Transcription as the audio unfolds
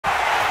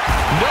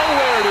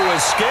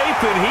escape,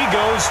 and he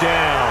goes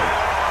down.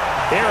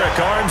 Eric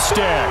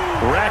Armstead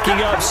racking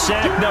up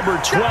sack number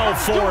 12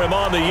 for him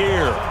on the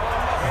year.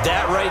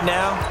 That right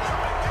now,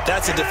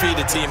 that's a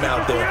defeated team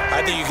out there.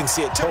 I think you can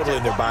see it totally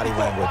in their body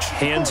language.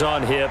 Hands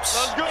on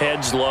hips,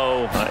 heads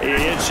low.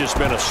 It's just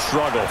been a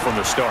struggle from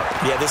the start.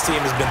 Yeah, this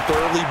team has been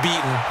thoroughly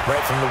beaten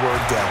right from the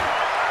word go.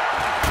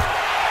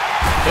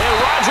 And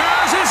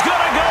Rodgers is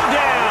going to go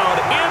down.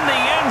 In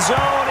the end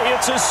zone,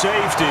 it's a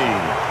safety.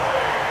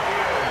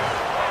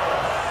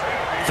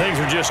 Things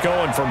are just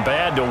going from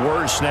bad to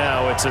worse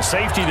now. It's a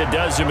safety that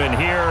does him in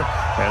here,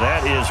 and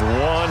that is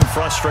one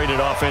frustrated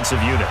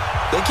offensive unit.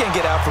 They can't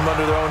get out from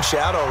under their own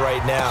shadow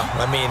right now.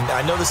 I mean,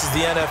 I know this is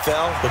the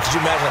NFL, but could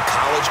you imagine a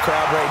college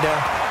crowd right now?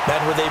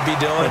 Imagine what they'd be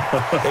doing.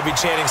 They'd be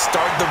chanting,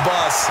 "Start the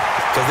bus,"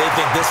 because they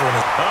think this one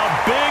is... A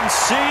big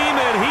seam,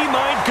 and he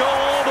might go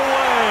all the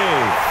way.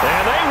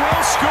 And they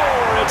will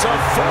score. It's a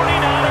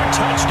 49er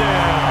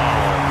touchdown.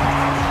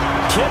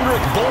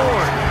 Kendrick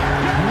Bourne,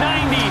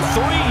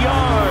 93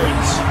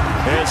 yards,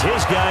 as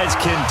his guys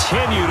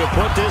continue to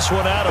put this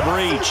one out of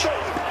reach.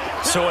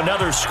 So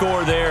another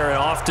score there, and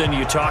often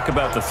you talk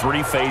about the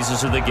three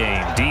phases of the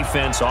game: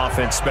 defense,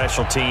 offense,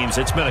 special teams.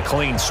 It's been a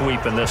clean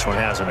sweep in this one,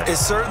 hasn't it? It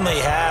certainly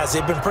has.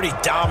 They've been pretty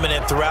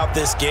dominant throughout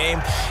this game,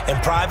 and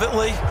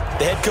privately,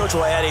 the head coach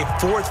will add a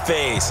fourth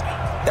phase.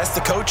 That's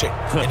the coaching,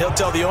 and he'll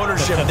tell the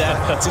ownership that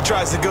as he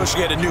tries to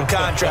negotiate a new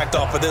contract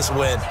off of this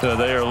win. So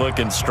they are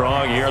looking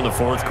strong here in the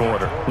fourth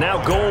quarter. Now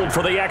Gold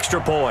for the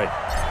extra point.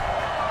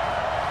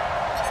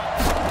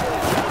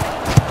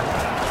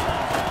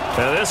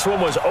 Now this one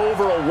was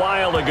over a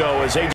while ago as they